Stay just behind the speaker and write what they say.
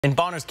In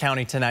Bonners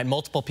County tonight,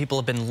 multiple people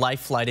have been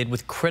life-flighted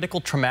with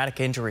critical traumatic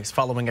injuries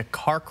following a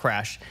car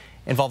crash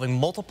involving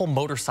multiple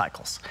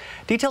motorcycles.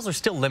 Details are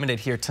still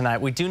limited here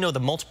tonight. We do know the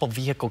multiple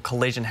vehicle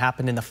collision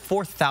happened in the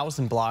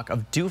 4000 block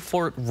of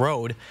Dufort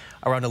Road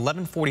around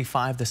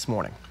 11:45 this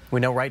morning. We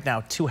know right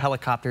now 2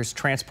 helicopters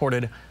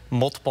transported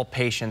multiple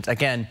patients,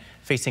 again,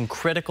 facing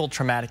critical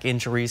traumatic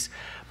injuries.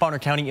 Bonner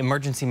County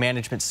Emergency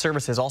Management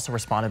Services also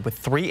responded with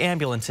 3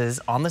 ambulances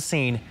on the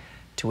scene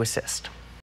to assist.